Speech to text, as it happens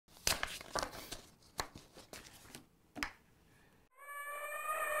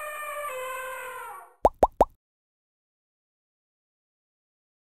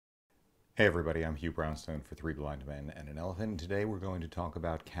Hey everybody, I'm Hugh Brownstone for Three Blind Men and an Elephant, and today we're going to talk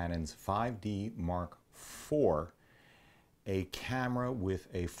about Canon's 5D Mark IV, a camera with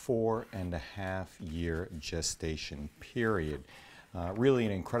a 4.5-year gestation period. Really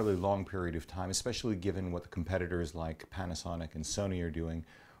an incredibly long period of time, especially given what the competitors like Panasonic and Sony are doing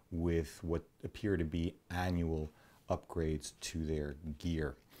with what appear to be annual upgrades to their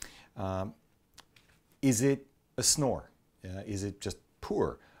gear. Is it a snore? Is it just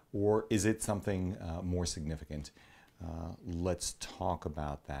poor? Or is it something more significant? Let's talk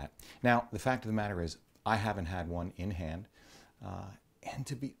about that. Now, the fact of the matter is, I haven't had one in hand. And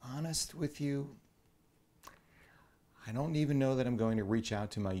to be honest with you, I don't even know that I'm going to reach out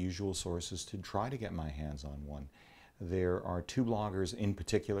to my usual sources to try to get my hands on one. There are two bloggers in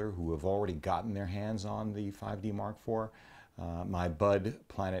particular who have already gotten their hands on the 5D Mark IV. My bud,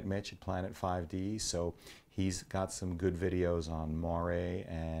 Planet Mitch at Planet 5D, so he's got some good videos on moire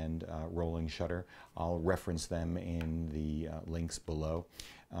and rolling shutter. I'll reference them in the links below.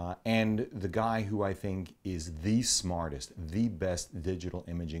 And the guy who I think is the smartest, the best digital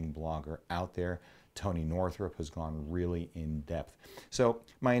imaging blogger out there, Tony Northrup, has gone really in depth. So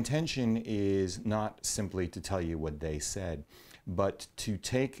my intention is not simply to tell you what they said, but to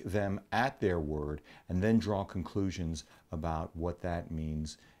take them at their word and then draw conclusions about what that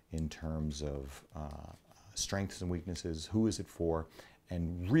means in terms of strengths and weaknesses, who is it for,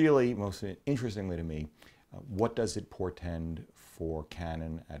 and really, most interestingly to me, what does it portend for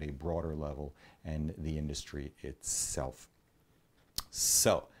Canon at a broader level and the industry itself.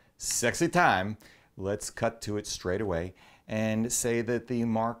 So, sexy time. Let's cut to it straight away and say that the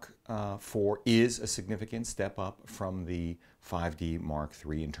Mark IV is a significant step up from the 5D Mark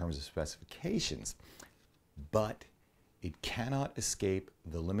III in terms of specifications, but it cannot escape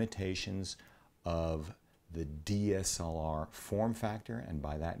the limitations of the DSLR form factor, and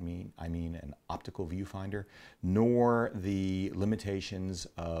by that I mean an optical viewfinder, nor the limitations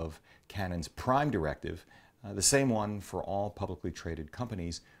of Canon's prime directive, the same one for all publicly traded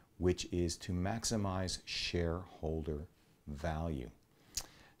companies, which is to maximize shareholder value.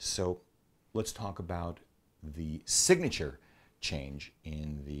 So let's talk about the signature change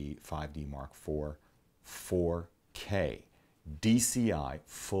in the 5D Mark IV 4K, DCI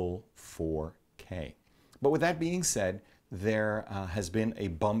full 4K. But with that being said, there has been a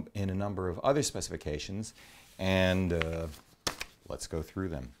bump in a number of other specifications, and let's go through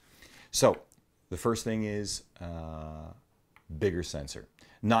them. So the first thing is bigger sensor,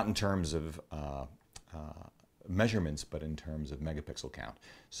 not in terms of measurements, but in terms of megapixel count.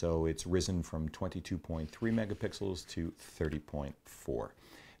 So it's risen from 22.3 megapixels to 30.4.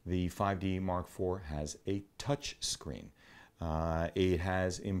 The 5D Mark IV has a touch screen. It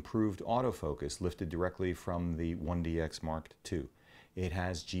has improved autofocus lifted directly from the 1DX Mark II. It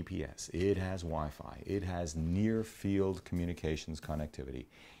has GPS, it has Wi-Fi, it has near-field communications connectivity.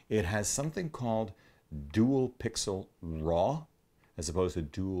 It has something called dual pixel RAW, as opposed to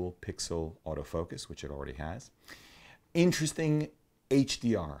dual pixel autofocus, which it already has. Interesting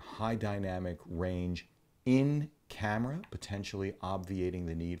HDR, high dynamic range in camera, potentially obviating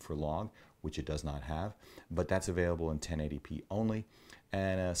the need for log, which it does not have, but that's available in 1080p only,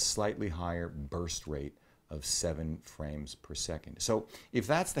 and a slightly higher burst rate of 7 frames per second. So if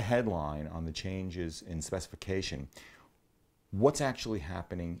that's the headline on the changes in specification, what's actually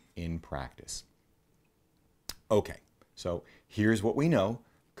happening in practice? Okay, so here's what we know,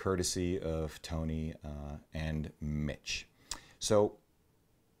 courtesy of Tony and Mitch. So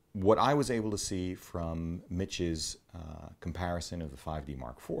what I was able to see from Mitch's comparison of the 5D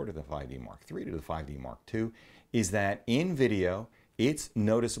Mark IV to the 5D Mark III to the 5D Mark II is that in video, it's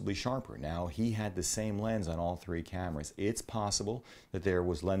noticeably sharper. Now, he had the same lens on all three cameras. It's possible that there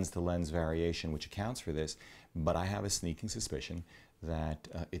was lens-to-lens variation which accounts for this, but I have a sneaking suspicion that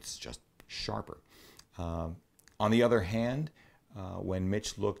it's just sharper. On the other hand, when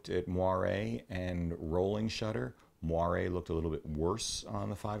Mitch looked at moire and rolling shutter, moire looked a little bit worse on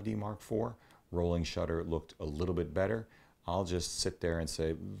the 5D Mark IV. Rolling shutter looked a little bit better. I'll just sit there and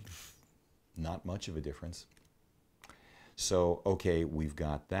say, not much of a difference. So, okay, we've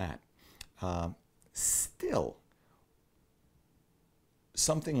got that. Still,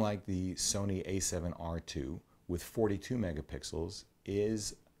 something like the Sony a7R II with 42 megapixels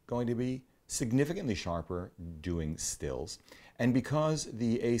is going to be significantly sharper doing stills. And because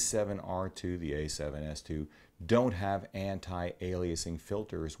the a7R II, the a7S II, don't have anti-aliasing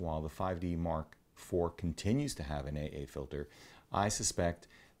filters while the 5D Mark IV continues to have an AA filter, I suspect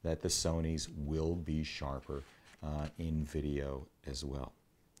that the Sonys will be sharper in video as well.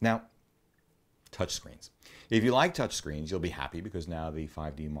 Now, touchscreens. If you like touchscreens, you'll be happy because now the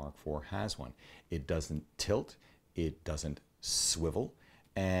 5D Mark IV has one. It doesn't tilt, it doesn't swivel,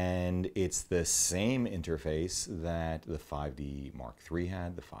 and it's the same interface that the 5D Mark III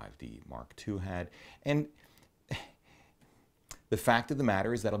had, the 5D Mark II had, and the fact of the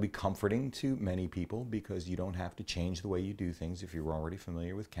matter is that'll be comforting to many people because you don't have to change the way you do things if you're already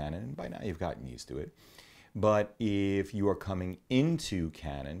familiar with Canon, and by now you've gotten used to it. But if you are coming into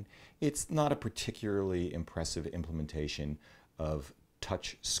Canon, it's not a particularly impressive implementation of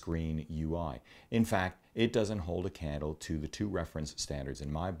touch screen UI. In fact, it doesn't hold a candle to the two reference standards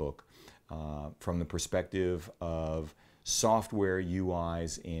in my book from the perspective of software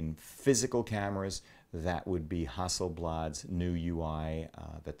UIs in physical cameras. That would be Hasselblad's new UI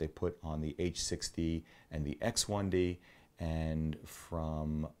that they put on the H6D and the X1D. And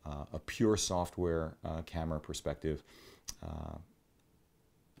from a pure software camera perspective,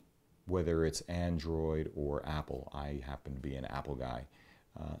 whether it's Android or Apple, I happen to be an Apple guy,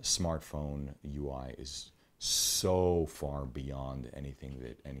 smartphone UI is so far beyond anything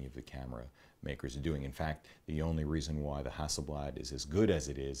that any of the camera makers are doing. In fact, the only reason why the Hasselblad is as good as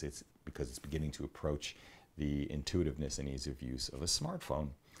it is, it's because it's beginning to approach the intuitiveness and ease of use of a smartphone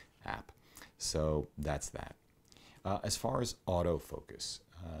app. So that's that. As far as autofocus,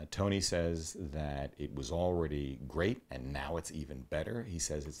 Tony says that it was already great and now it's even better. He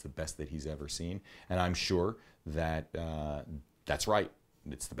says it's the best that he's ever seen, and I'm sure that that's right.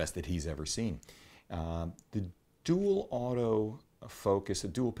 It's the best that he's ever seen. The dual autofocus, the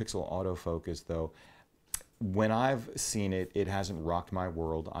dual pixel autofocus, though, when I've seen it, it hasn't rocked my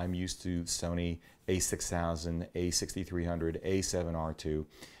world. I'm used to Sony a6000, a6300, a7R2,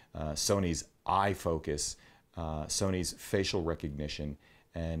 Sony's iFocus, Sony's facial recognition,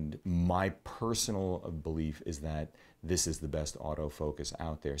 and my personal belief is that this is the best autofocus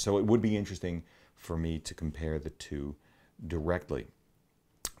out there. So it would be interesting for me to compare the two directly.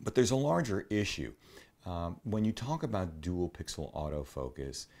 But there's a larger issue. When you talk about dual pixel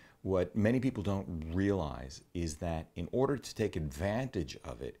autofocus, what many people don't realize is that in order to take advantage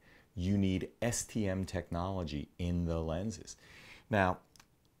of it, you need STM technology in the lenses. Now,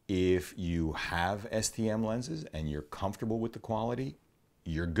 if you have STM lenses and you're comfortable with the quality,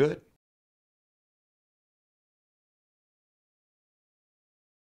 you're good.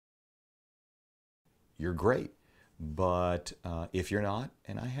 You're great. But if you're not,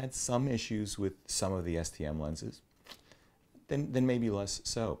 and I had some issues with some of the STM lenses, then maybe less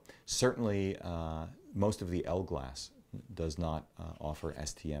so. Certainly, most of the L glass does not offer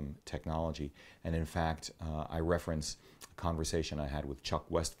STM technology. And in fact, I reference a conversation I had with Chuck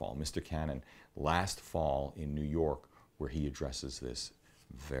Westfall, Mr. Canon, last fall in New York, where he addresses this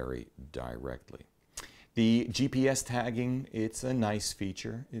very directly. The GPS tagging, it's a nice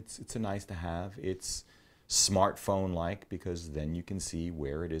feature. It's a nice to have. It's smartphone-like because then you can see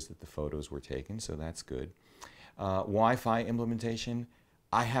where it is that the photos were taken, so that's good. Wi-Fi implementation,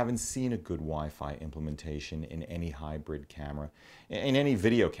 I haven't seen a good Wi-Fi implementation in any hybrid camera, in any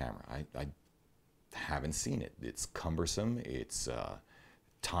video camera. I haven't seen it. It's cumbersome, it's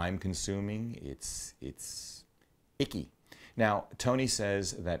time-consuming, it's icky. Now, Tony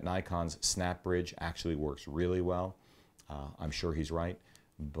says that Nikon's Snap Bridge actually works really well. I'm sure he's right,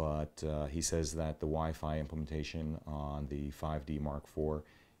 but he says that the Wi-Fi implementation on the 5D Mark IV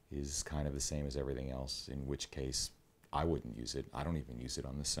is kind of the same as everything else, in which case I wouldn't use it. I don't even use it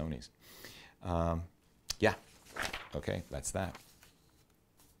on the Sonys. Yeah, okay, that's that.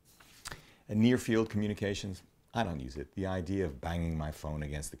 And near-field communications, I don't use it. The idea of banging my phone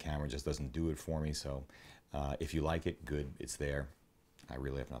against the camera just doesn't do it for me, so if you like it, good, it's there. I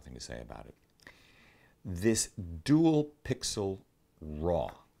really have nothing to say about it. This dual pixel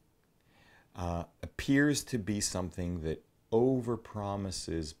RAW appears to be something that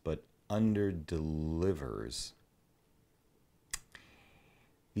overpromises but underdelivers.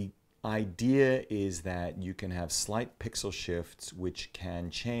 The idea is that you can have slight pixel shifts which can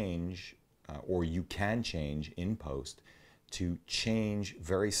change, or you can change in post to change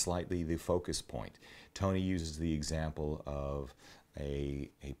very slightly the focus point. Tony uses the example of a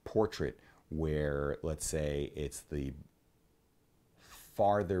portrait where, let's say, it's the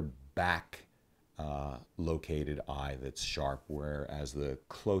farther back located eye that's sharp, whereas the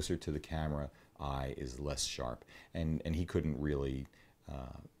closer to the camera eye is less sharp. And he couldn't really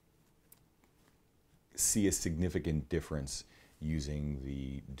see a significant difference using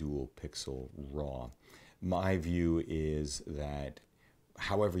the dual pixel RAW. My view is that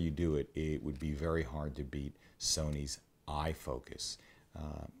however you do it, it would be very hard to beat Sony's iFocus.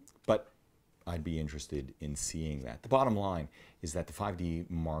 But I'd be interested in seeing that. The bottom line is that the 5D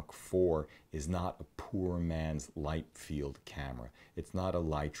Mark IV is not a poor man's light field camera. It's not a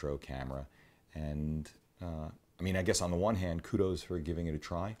litro camera. And I mean, I guess on the one hand, kudos for giving it a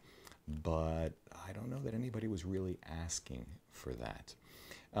try, but I don't know that anybody was really asking for that.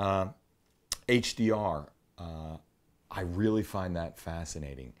 HDR, I really find that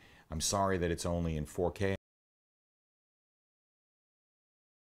fascinating. I'm sorry that it's only in 4K.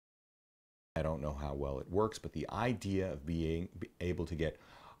 I don't know how well it works, but the idea of being able to get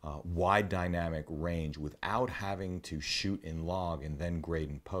wide dynamic range without having to shoot in log and then grade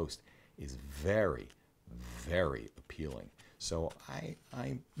in post is very, very appealing. So I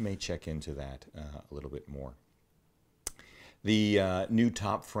may check into that a little bit more. The new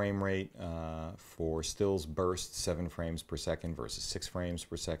top frame rate for stills burst 7 frames per second versus 6 frames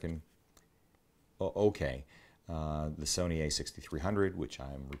per second. Okay. The Sony a6300, which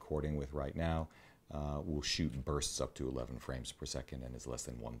I'm recording with right now, will shoot bursts up to 11 frames per second and is less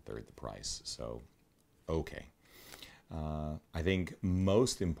than 1/3 the price. So, okay. I think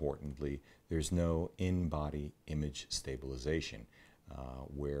most importantly, there's no in-body image stabilization,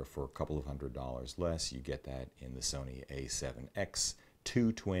 where for a couple of $100 less, you get that in the Sony a7X,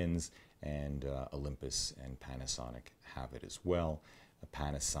 2 twins, and Olympus and Panasonic have it as well.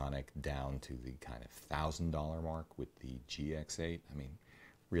 Panasonic down to the kind of $1,000 mark with the GX8. I mean,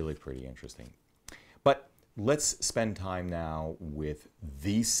 really pretty interesting. But let's spend time now with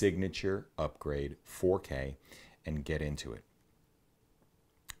the signature upgrade, 4K, and get into it.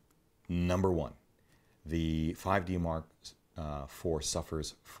 Number one, the 5D Mark IV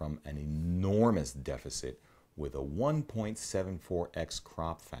suffers from an enormous deficit with a 1.74x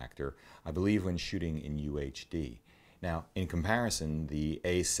crop factor, I believe when shooting in UHD. Now, in comparison, the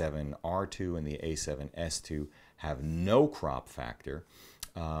A7R2 and the A7S2 have no crop factor,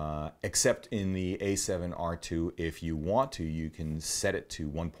 except in the A7R2, if you want to, you can set it to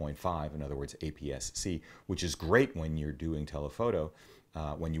 1.5, in other words, APS-C, which is great when you're doing telephoto,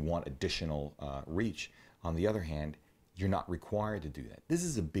 when you want additional reach. On the other hand, you're not required to do that. This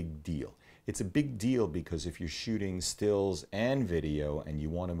is a big deal. It's a big deal because if you're shooting stills and video and you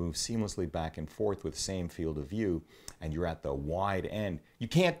want to move seamlessly back and forth with the same field of view and you're at the wide end, you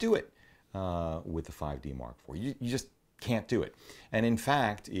can't do it with the 5D Mark IV. You just can't do it. And in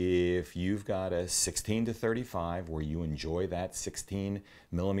fact, if you've got a 16 to 35 where you enjoy that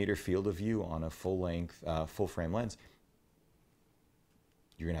 16mm field of view on a full-length, full-frame lens,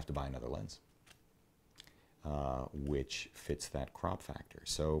 you're going to have to buy another lens, which fits that crop factor.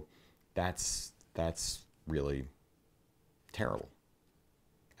 So that's really terrible,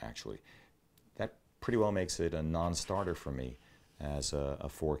 actually. That pretty well makes it a non-starter for me as a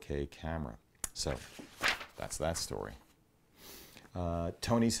 4K camera. So that's that story.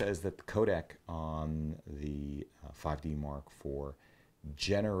 Tony says that the codec on the 5D Mark IV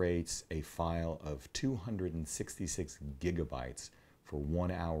generates a file of 266 gigabytes for 1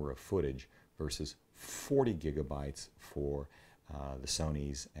 hour of footage versus 40 gigabytes for the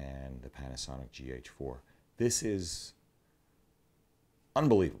Sonys and the Panasonic GH4. This is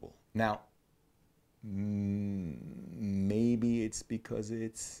unbelievable. Now, maybe it's because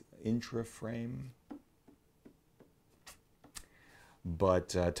it's intra-frame,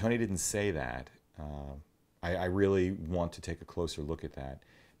 but Tony didn't say that. I really want to take a closer look at that,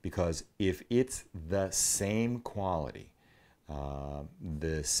 because if it's the same quality,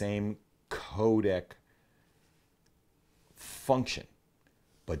 the same codec function,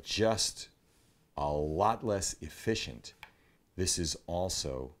 but just a lot less efficient, this is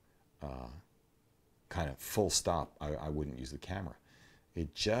also kind of full stop. I wouldn't use the camera.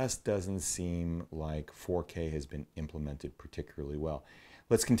 It just doesn't seem like 4K has been implemented particularly well.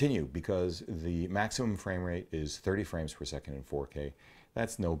 Let's continue, because the maximum frame rate is 30 frames per second in 4K.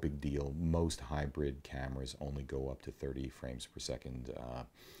 That's no big deal. Most hybrid cameras only go up to 30 frames per second.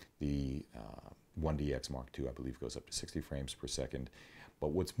 The 1DX Mark II, I believe, goes up to 60 frames per second.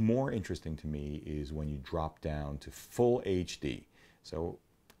 But what's more interesting to me is when you drop down to full HD. So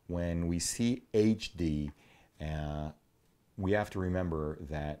when we see HD, we have to remember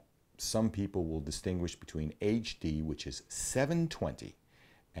that some people will distinguish between HD, which is 720,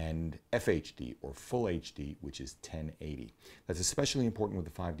 and FHD, or Full HD, which is 1080. That's especially important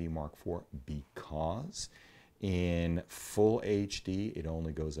with the 5D Mark IV because in Full HD, it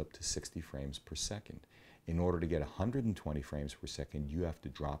only goes up to 60 frames per second. In order to get 120 frames per second, you have to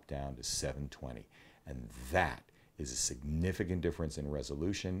drop down to 720. And that is a significant difference in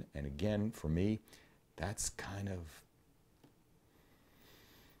resolution. And again, for me, that's kind of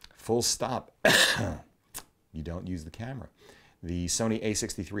full stop. You don't use the camera. The Sony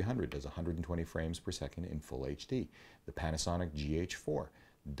a6300 does 120 frames per second in full HD. The Panasonic GH4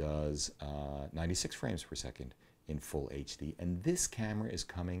 does 96 frames per second in full HD. And this camera is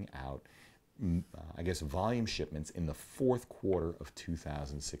coming out, I guess, volume shipments in the fourth quarter of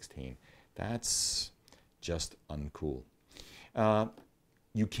 2016. That's just uncool.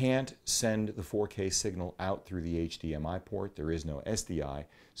 You can't send the 4K signal out through the HDMI port. There is no SDI,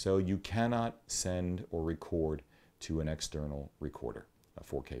 so you cannot send or record to an external recorder, a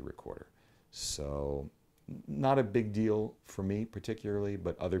 4K recorder. So not a big deal for me particularly,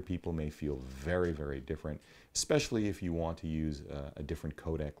 but other people may feel very, very different, especially if you want to use a different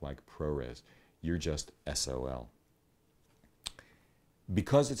codec like ProRes. You're just SOL.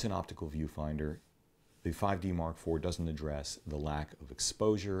 Because it's an optical viewfinder, the 5D Mark IV doesn't address the lack of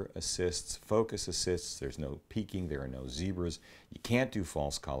exposure assists, focus assists. There's no peaking, there are no zebras. You can't do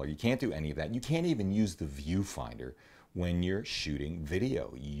false color, you can't do any of that. You can't even use the viewfinder when you're shooting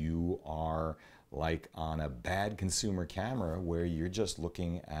video. You are like on a bad consumer camera where you're just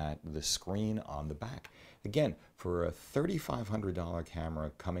looking at the screen on the back. Again, for a $3,500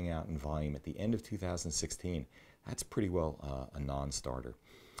 camera coming out in volume at the end of 2016, that's pretty well a non-starter.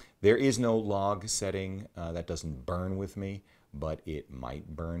 There is no log setting that doesn't burn with me, but it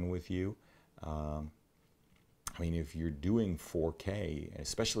might burn with you. I mean, if you're doing 4K,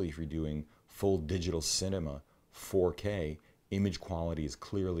 especially if you're doing full digital cinema 4K, image quality is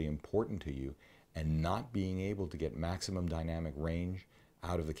clearly important to you, and not being able to get maximum dynamic range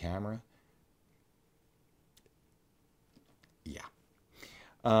out of the camera, yeah.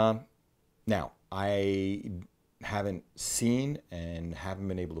 Now, I haven't seen and haven't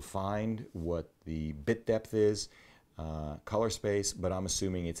been able to find what the bit depth is, color space, but I'm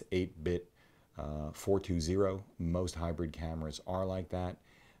assuming it's 8-bit 420. Most hybrid cameras are like that.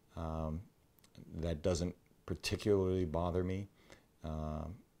 That doesn't particularly bother me,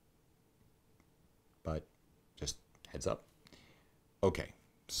 but just heads up. Okay,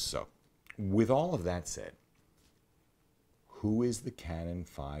 so with all of that said, who is the Canon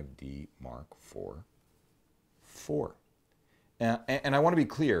 5D Mark IV for? And I want to be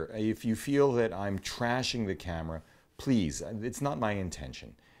clear, if you feel that I'm trashing the camera, please, it's not my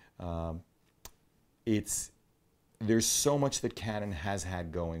intention. There's so much that Canon has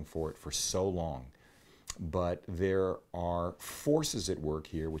had going for it for so long, but there are forces at work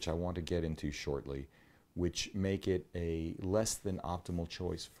here, which I want to get into shortly, which make it a less than optimal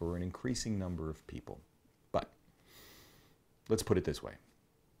choice for an increasing number of people. But let's put it this way.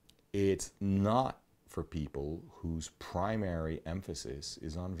 It's not for people whose primary emphasis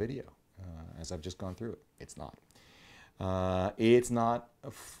is on video, as I've just gone through it. It's not. It's not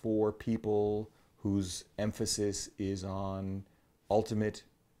for people whose emphasis is on ultimate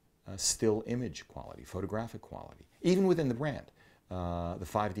still image quality, photographic quality. Even within the brand, the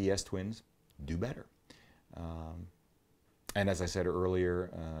 5DS twins do better. And as I said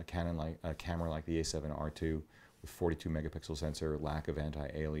earlier, a camera like the A7R II with 42 megapixel sensor, lack of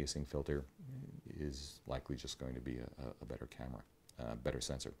anti-aliasing filter, is likely just going to be a better camera, better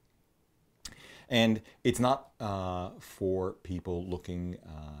sensor. And it's not for people looking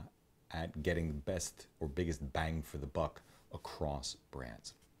at getting the best or biggest bang for the buck across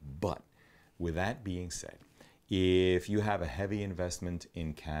brands. But with that being said, if you have a heavy investment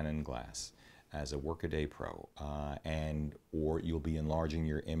in Canon glass as a workaday pro, or you'll be enlarging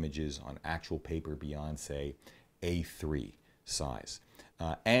your images on actual paper beyond, say, A3 size,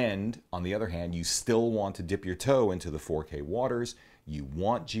 and on the other hand, you still want to dip your toe into the 4K waters, you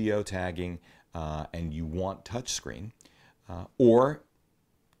want geotagging, and you want touchscreen, or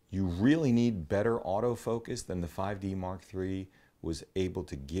you really need better autofocus than the 5D Mark III was able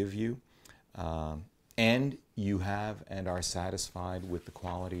to give you, and you have and are satisfied with the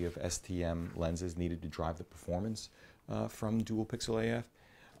quality of STM lenses needed to drive the performance from dual pixel AF.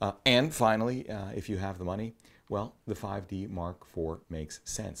 And finally, if you have the money, well, the 5D Mark IV makes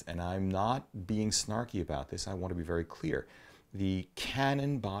sense. And I'm not being snarky about this. I want to be very clear. The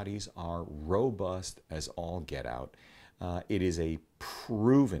Canon bodies are robust as all get out. It is a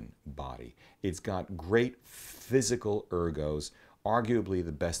proven body. It's got great physical ergos, arguably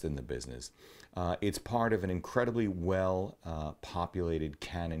the best in the business. It's part of an incredibly well populated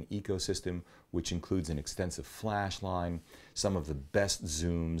Canon ecosystem, which includes an extensive flash line, some of the best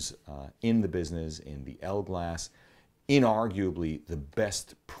zooms in the business in the L glass, inarguably the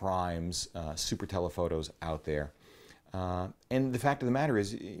best primes, super telephotos out there. And the fact of the matter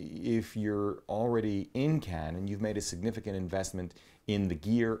is, if you're already in Canon, you've made a significant investment in the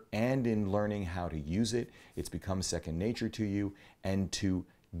gear and in learning how to use it. It's become second nature to you, and to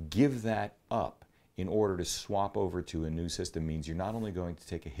give that up in order to swap over to a new system means you're not only going to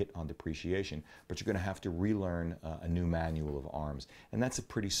take a hit on depreciation, but you're going to have to relearn a new manual of arms. And that's a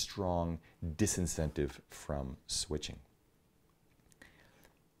pretty strong disincentive from switching.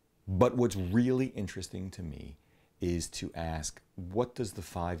 But what's really interesting to me is to ask, what does the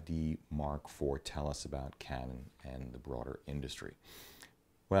 5D Mark IV tell us about Canon and the broader industry?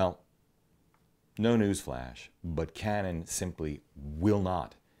 Well, no newsflash, but Canon simply will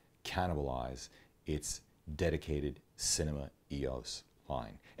not cannibalize its dedicated cinema EOS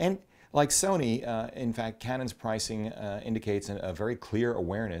line. And like Sony, in fact, Canon's pricing indicates a very clear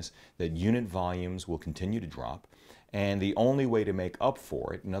awareness that unit volumes will continue to drop, and the only way to make up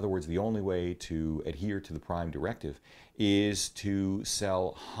for it, in other words, the only way to adhere to the Prime Directive, is to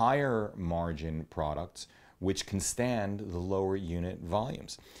sell higher margin products which can stand the lower unit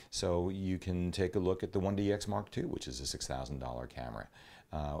volumes. So you can take a look at the 1DX Mark II, which is a $6,000 camera,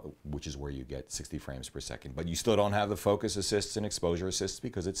 which is where you get 60 frames per second. But you still don't have the focus assists and exposure assists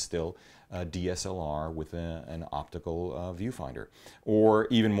because it's still a DSLR with an optical viewfinder. Or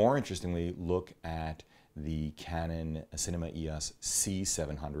even more interestingly, look at the Canon Cinema EOS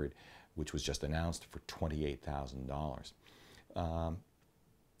C700, which was just announced for $28,000.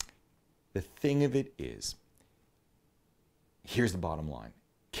 The thing of it is, here's the bottom line.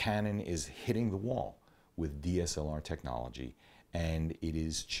 Canon is hitting the wall with DSLR technology, and it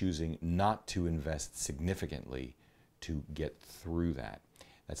is choosing not to invest significantly to get through that.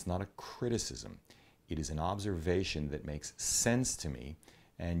 That's not a criticism. It is an observation that makes sense to me,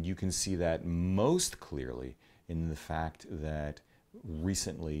 and you can see that most clearly in the fact that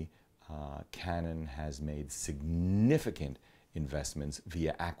recently Canon has made significant investments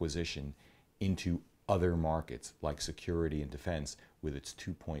via acquisition into other markets like security and defense with its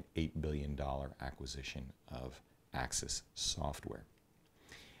 $2.8 billion acquisition of Axis Software.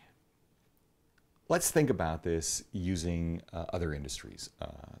 Let's think about this using other industries,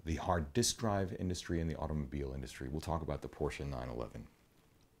 the hard disk drive industry and the automobile industry. We'll talk about the Porsche 911.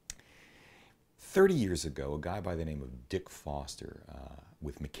 30 years ago, a guy by the name of Dick Foster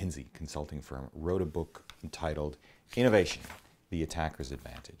with McKinsey consulting firm wrote a book entitled Innovation, the Attacker's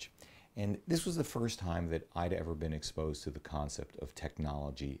Advantage. And this was the first time that I'd ever been exposed to the concept of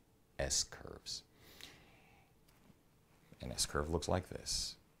technology S-curves. An S-curve looks like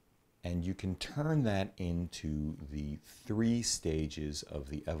this. And you can turn that into the 3 stages of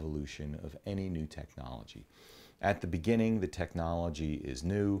the evolution of any new technology. At the beginning, the technology is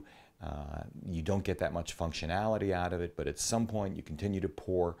new. You don't get that much functionality out of it, but at some point you continue to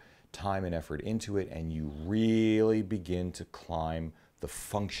pour time and effort into it, and you really begin to climb the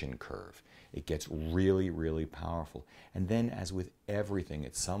function curve. It gets really, really powerful. And then, as with everything,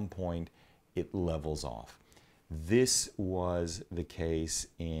 at some point it levels off. This was the case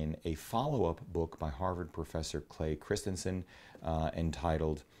in a follow-up book by Harvard professor Clay Christensen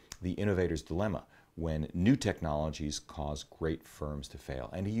entitled The Innovator's Dilemma, When New Technologies Cause Great Firms to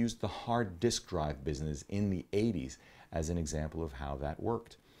Fail. And he used the hard disk drive business in the 80s as an example of how that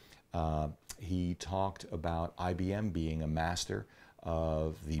worked. He talked about IBM being a master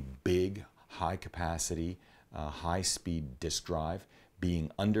of the big, high-capacity, high-speed disk drive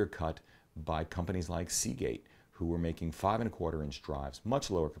being undercut by companies like Seagate, who were making 5¼ drives, much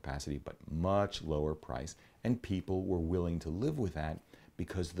lower capacity, but much lower price, and people were willing to live with that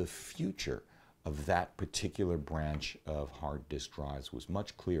because the future of that particular branch of hard disk drives was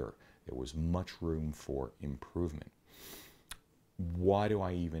much clearer. There was much room for improvement. Why do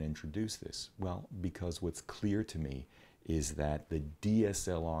I even introduce this? Well, because what's clear to me is that the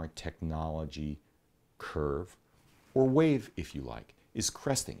DSLR technology curve, or wave if you like, is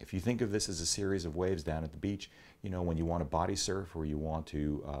cresting. If you think of this as a series of waves down at the beach, you know, when you want to body surf or you want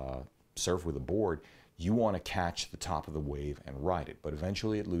to surf with a board, you want to catch the top of the wave and ride it. But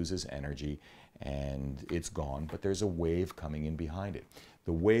eventually it loses energy and it's gone, but there's a wave coming in behind it.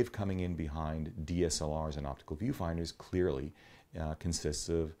 The wave coming in behind DSLRs and optical viewfinders clearly consists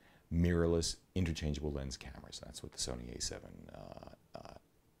of mirrorless interchangeable lens cameras. That's what the Sony A7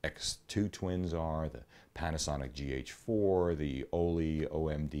 X2 twins are, the Panasonic GH4, the Oli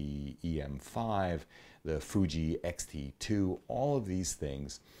OMD EM5, the Fuji X-T2, all of these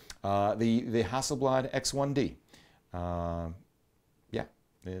things. The Hasselblad X1D. Yeah,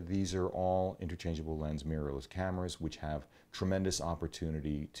 these are all interchangeable lens mirrorless cameras which have tremendous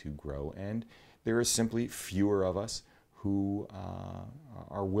opportunity to grow, and there are simply fewer of us who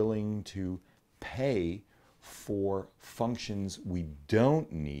are willing to pay for functions we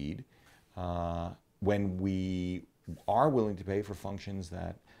don't need when we are willing to pay for functions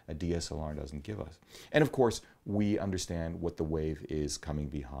that a DSLR doesn't give us. And of course, we understand what the wave is coming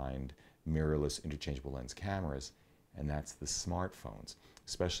behind mirrorless interchangeable lens cameras, and that's the smartphones,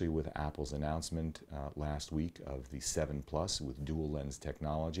 especially with Apple's announcement last week of the 7 Plus with dual lens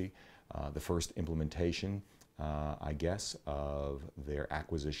technology, the first implementation, I guess, of their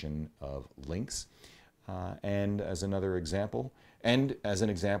acquisition of Lynx. And as another example, and as an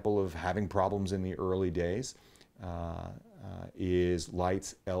example of having problems in the early days, is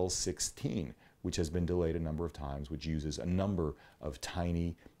Light's L16, which has been delayed a number of times, which uses a number of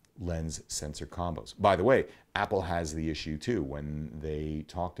tiny lens sensor combos. By the way, Apple has the issue too. When they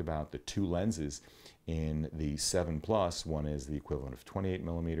talked about the two lenses in the 7 Plus, one is the equivalent of 28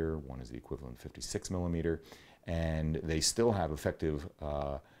 millimeter, one is the equivalent of 56 millimeter, and they still have effective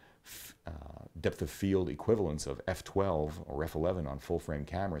depth of field equivalents of f12 or f11 on full frame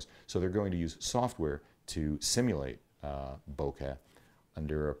cameras. So they're going to use software to simulate bokeh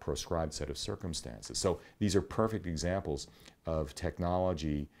under a prescribed set of circumstances. So these are perfect examples of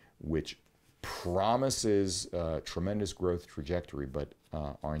technology which promises tremendous growth trajectory, but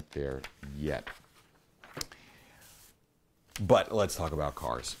aren't there yet. But let's talk about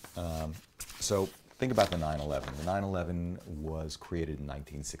cars. So think about the 911. The 911 was created in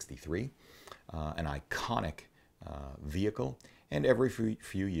 1963, an iconic vehicle, and every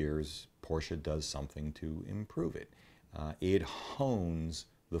few years Porsche does something to improve it. It hones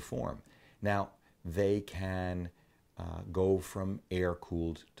the form. Now, they can go from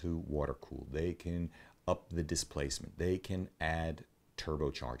air-cooled to water-cooled. They can up the displacement. They can add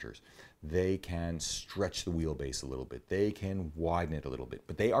turbochargers. They can stretch the wheelbase a little bit. They can widen it a little bit.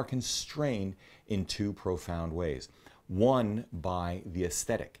 But they are constrained in two profound ways. One, by the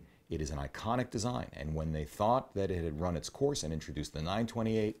aesthetic. It is an iconic design, and when they thought that it had run its course and introduced the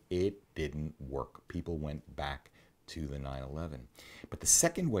 928, it didn't work. People went back to the 911. But the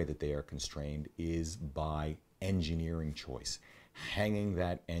second way that they are constrained is by engineering choice, hanging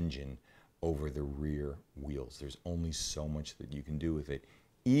that engine over the rear wheels. There's only so much that you can do with it,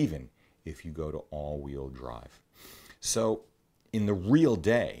 even if you go to all-wheel drive. So in the real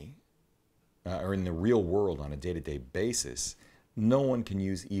day, or in the real world on a day-to-day basis, no one can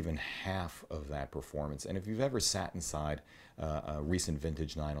use even half of that performance. And if you've ever sat inside a recent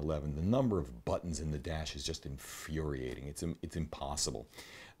vintage 911, the number of buttons in the dash is just infuriating. It's impossible.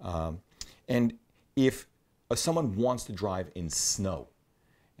 And if someone wants to drive in snow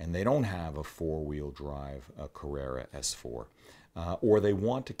and they don't have a four-wheel drive Carrera S4, or they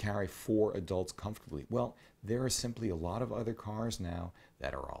want to carry 4 adults comfortably, well, there are simply a lot of other cars now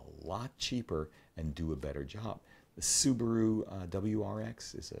that are a lot cheaper and do a better job. The Subaru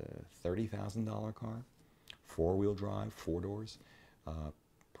WRX is a $30,000 car, 4-wheel drive, 4 doors,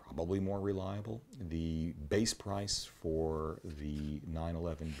 probably more reliable. The base price for the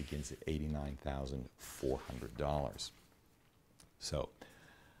 911 begins at $89,400. So,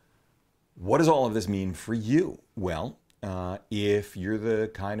 what does all of this mean for you? Well, if you're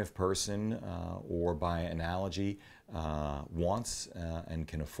the kind of person, or by analogy, wants and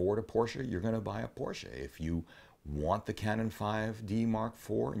can afford a Porsche, you're going to buy a Porsche. If you want the Canon 5D Mark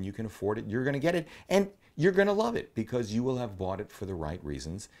IV and you can afford it, you're going to get it, and you're going to love it because you will have bought it for the right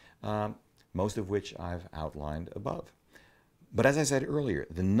reasons, most of which I've outlined above. But as I said earlier,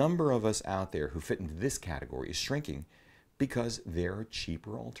 the number of us out there who fit into this category is shrinking because there are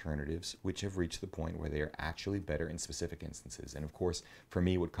cheaper alternatives which have reached the point where they are actually better in specific instances. And of course, for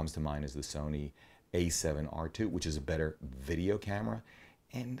me, what comes to mind is the Sony A7R II, which is a better video camera,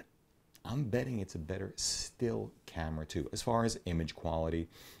 and I'm betting it's a better still camera too, as far as image quality,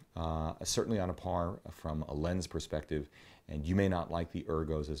 certainly on a par from a lens perspective. And you may not like the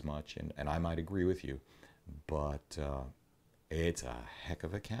ergos as much, and I might agree with you, but it's a heck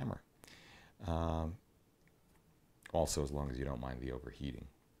of a camera. Also, as long as you don't mind the overheating.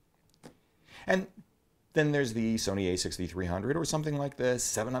 And then there's the Sony a6300 or something like the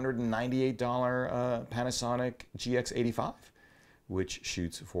 $798 Panasonic GX85, which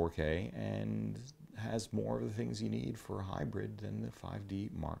shoots 4K and has more of the things you need for a hybrid than the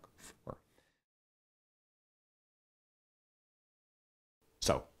 5D Mark IV.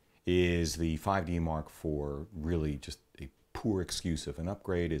 So, is the 5D Mark IV really just a poor excuse of an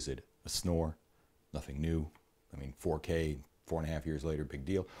upgrade? Is it a snore? Nothing new? I mean, 4K, 4.5 years later, big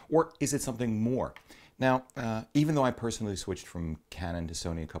deal. Or is it something more? Now, even though I personally switched from Canon to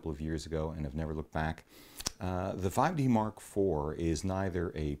Sony a couple of years ago and have never looked back, the 5D Mark IV is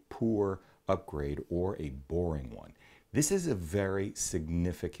neither a poor upgrade or a boring one. This is a very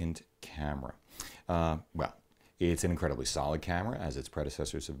significant camera. Well, it's an incredibly solid camera, as its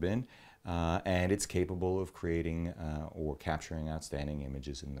predecessors have been, and it's capable of creating or capturing outstanding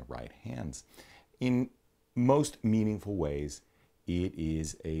images in the right hands. In most meaningful ways, it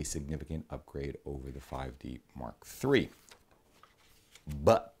is a significant upgrade over the 5D Mark III.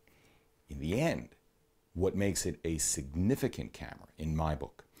 But in the end, what makes it a significant camera, in my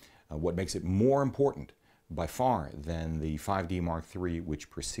book, what makes it more important by far than the 5D Mark III, which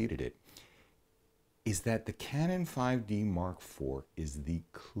preceded it, is that the Canon 5D Mark IV is the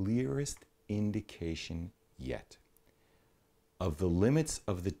clearest indication yet of the limits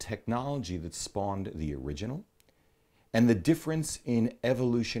of the technology that spawned the original and the difference in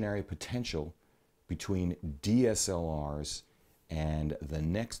evolutionary potential between DSLRs and the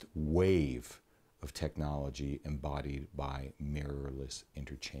next wave of technology embodied by mirrorless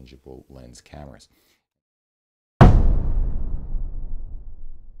interchangeable lens cameras.